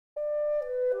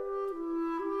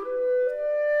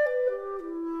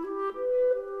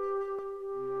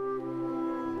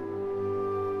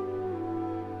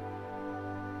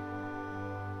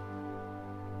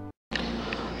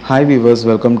Hi viewers,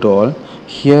 welcome to all.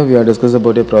 Here we are discussing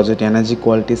about a project energy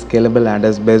quality scalable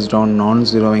adders based on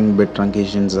non-zeroing bit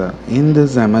truncations. In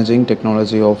this emerging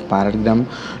technology of paradigm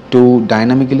to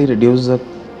dynamically reduce the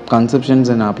conceptions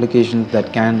and applications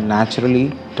that can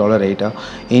naturally tolerate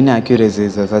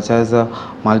inaccuracies such as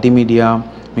multimedia,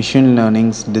 machine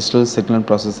learning, digital signal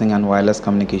processing and wireless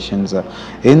communications.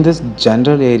 In this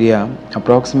general area,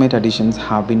 approximate additions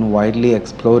have been widely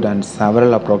explored and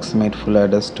several approximate full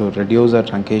adders to reduce the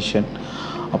truncation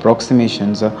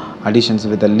approximations additions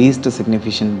with the least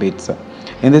significant bits.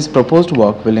 In this proposed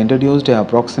work, we'll introduce the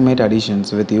approximate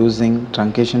additions with using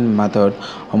truncation method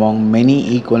among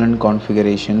many equivalent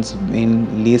configurations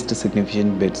in least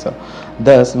significant bits.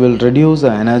 Thus, we'll reduce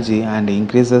the energy and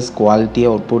increases quality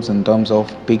outputs in terms of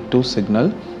peak to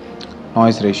signal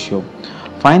noise ratio.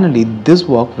 Finally, this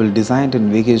work will designed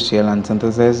in VHDL and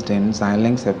synthesized in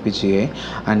Xilinx FPGA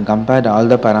and compared all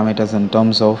the parameters in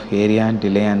terms of area,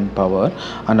 delay and power,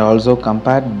 and also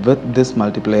compared with this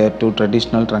multiplier to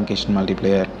traditional truncation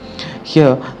multiplier.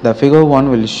 Here the figure 1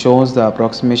 will shows the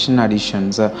approximation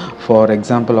additions for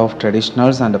example of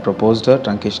traditionals and the proposed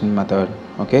truncation method.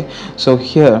 Okay, so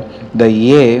here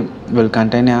the A will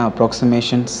contain a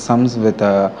approximation sums with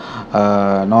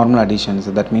normal additions.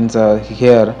 That means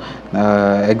here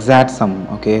exact sum.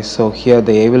 Okay, so here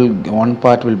the A will one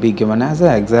part will be given as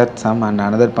a exact sum and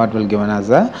another part will given as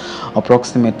a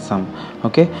approximate sum.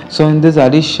 Okay, so in this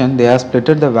addition they have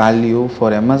splitted the value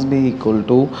for MSB equal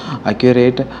to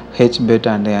accurate H bit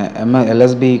and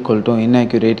LSB equal to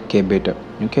inaccurate K bit.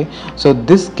 Okay, so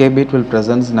this K bit will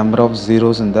present number of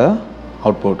zeros in the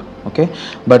output. Okay,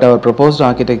 but our proposed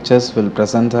architectures will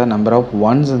present a number of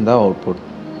ones in the output.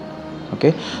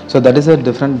 Okay, so that is a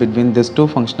difference between these two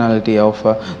functionality of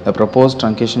the proposed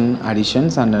truncation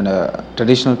additions and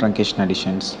traditional truncation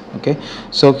additions. Okay,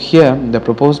 so here the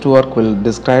proposed work will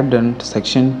described in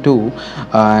section 2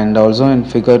 and also in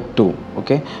figure 2.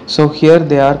 Okay, so here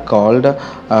they are called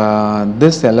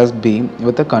this LSB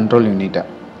with a control unit.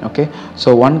 Okay,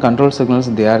 so one control signals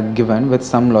they are given with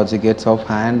some logic gates of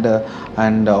AND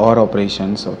and OR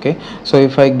operations. Okay, so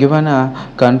if I given a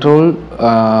control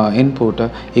input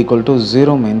equal to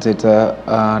 0 means it's a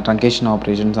truncation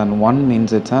operations and 1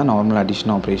 means it's a normal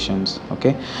addition operations.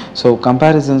 Okay, so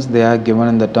comparisons they are given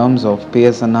in the terms of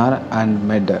PSNR and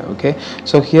mid. Okay,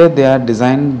 so here they are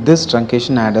designed this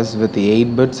truncation adders with the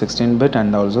 8-bit, 16-bit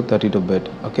and also 32-bit.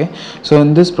 Okay, so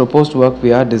in this proposed work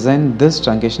we are designed this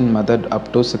truncation method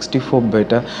up to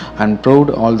 64-bit and proved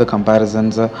all the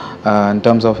comparisons in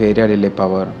terms of area, delay,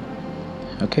 power.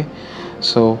 Okay,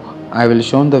 so I will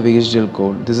show the VHDL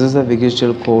code. This is the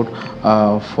VHDL code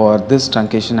for this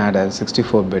truncation adder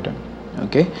 64-bit.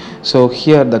 Okay, so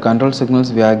here the control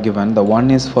signals we are given. The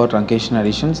 1 is for truncation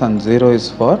additions and 0 is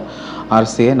for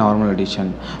RCA normal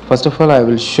addition. First of all, I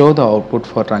will show the output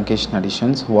for truncation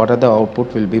additions. What are the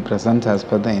output will be present as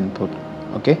per the input.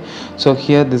 Okay, so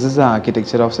here this is the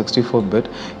architecture of 64-bit.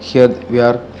 Here we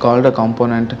are called a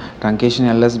component truncation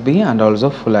LSB and also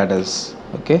full adders.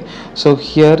 Okay, so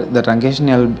here the truncation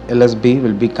LSB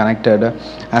will be connected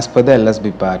as per the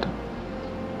LSB part.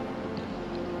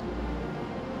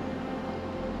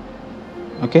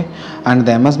 Okay, and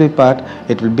the MSB part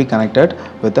it will be connected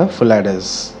with the full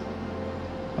adders.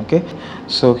 Okay,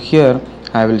 so here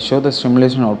I will show the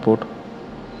simulation output.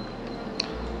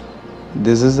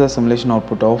 This is the simulation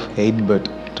output of 8-bit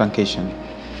truncation.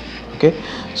 Okay,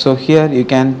 so here you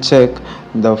can check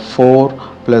the 4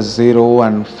 plus 0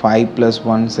 and 5 plus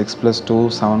 1, 6 plus 2,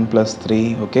 7 plus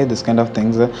 3. Okay, this kind of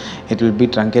things it will be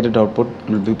truncated output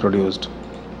will be produced.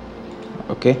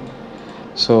 Okay,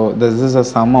 so this is a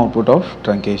sum output of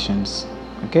truncations.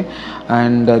 Okay,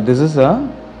 and this is a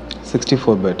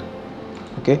 64-bit.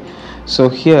 Okay, so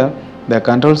here the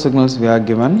control signals we are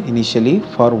given initially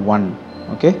for 1.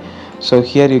 Okay, so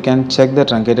here you can check the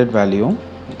truncated value.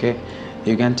 Okay,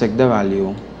 you can check the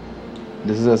value.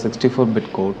 This is a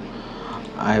 64-bit code.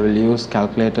 I will use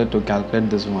calculator to calculate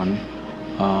this one.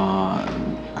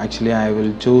 Actually I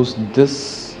will choose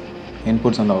this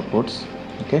inputs and outputs.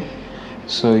 Okay,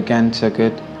 so you can check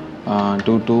it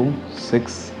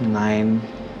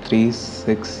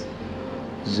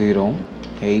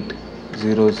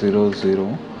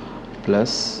 22693608000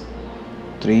 plus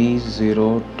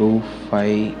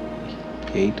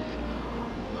 30258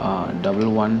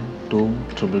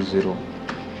 11200.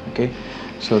 Okay,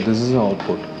 so this is the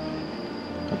output.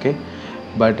 Okay,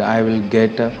 but I will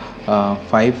get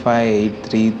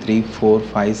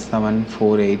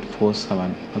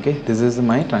 558334574847. Okay, this is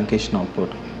my truncation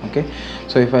output. Okay,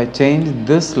 so if I change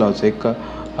this logic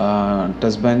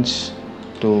test bench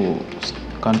to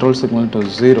control signal to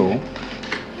 0,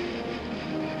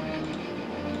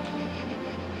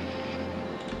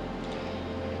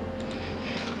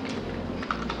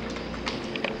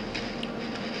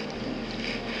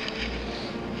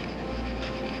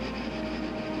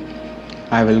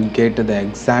 I will get the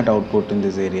exact output in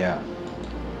this area.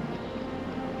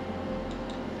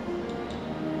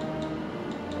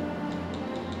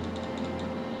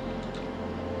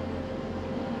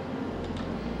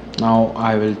 Now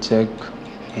I will check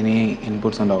any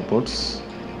inputs and outputs.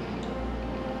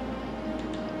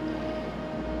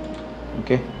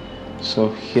 Okay, so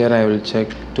here I will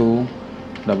check 2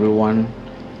 1 1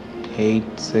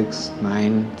 8 6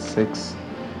 9 6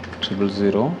 0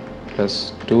 0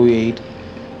 plus 2 8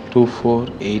 2 4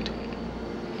 8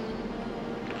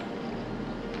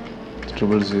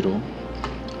 0 0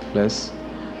 plus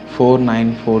 4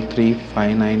 9 4 3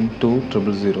 5 9 2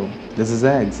 0 0. This is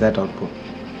the exact output.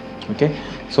 Okay,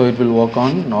 so it will work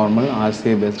on normal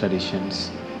RCA based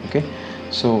additions. Okay,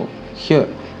 so here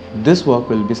this work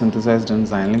will be synthesized in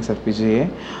Xilinx FPGA,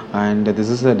 and this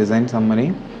is a design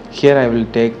summary. Here I will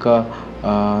take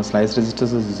slice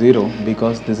registers as 0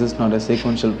 because this is not a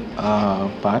sequential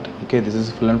part. Okay, this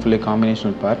is full and fully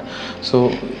combinational part. So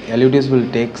LUTs will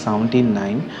take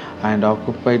 79 and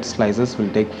occupied slices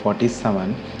will take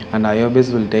 47 and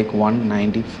IOBs will take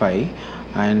 195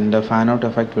 and the fan out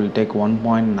effect will take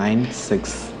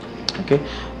 1.96. okay,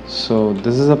 so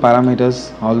this is the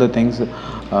parameters, all the things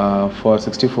for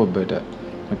 64-bit.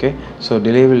 okay, so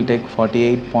delay will take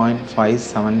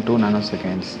 48.572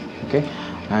 nanoseconds. okay,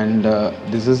 and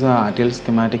this is a RTL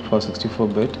schematic for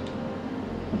 64-bit.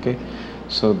 okay,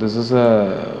 so this is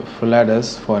a full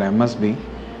adders for MSB.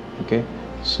 okay,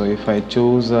 so if I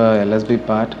choose a LSB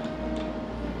part,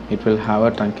 it will have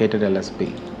a truncated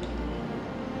LSB.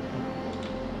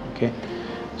 okay,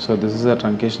 so this is a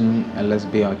truncation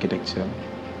LSB architecture.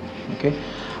 okay,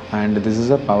 and this is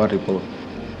a power report.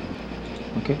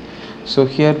 okay, so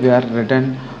here we are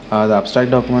written the abstract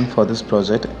document for this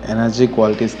project: energy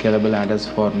quality scalable adders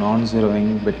for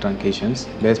non-zeroing bit truncations,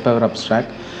 base power abstract,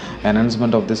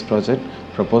 announcement of this project,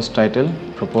 proposed title,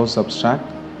 proposed abstract,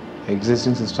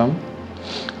 existing system,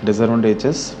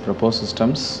 disadvantages, proposed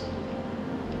systems,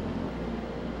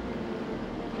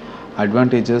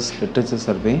 advantages, literature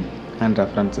survey, and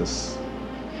references.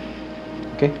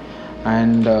 okay,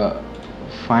 and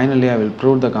finally I will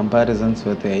prove the comparisons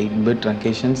with 8-bit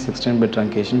truncations, 16-bit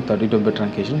truncation, 32-bit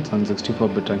truncations and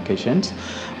 64-bit truncations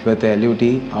with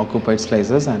LUT, occupied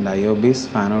slices and IOBs,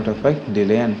 fan out effect,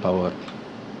 delay and power.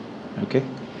 okay,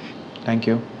 thank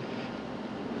you.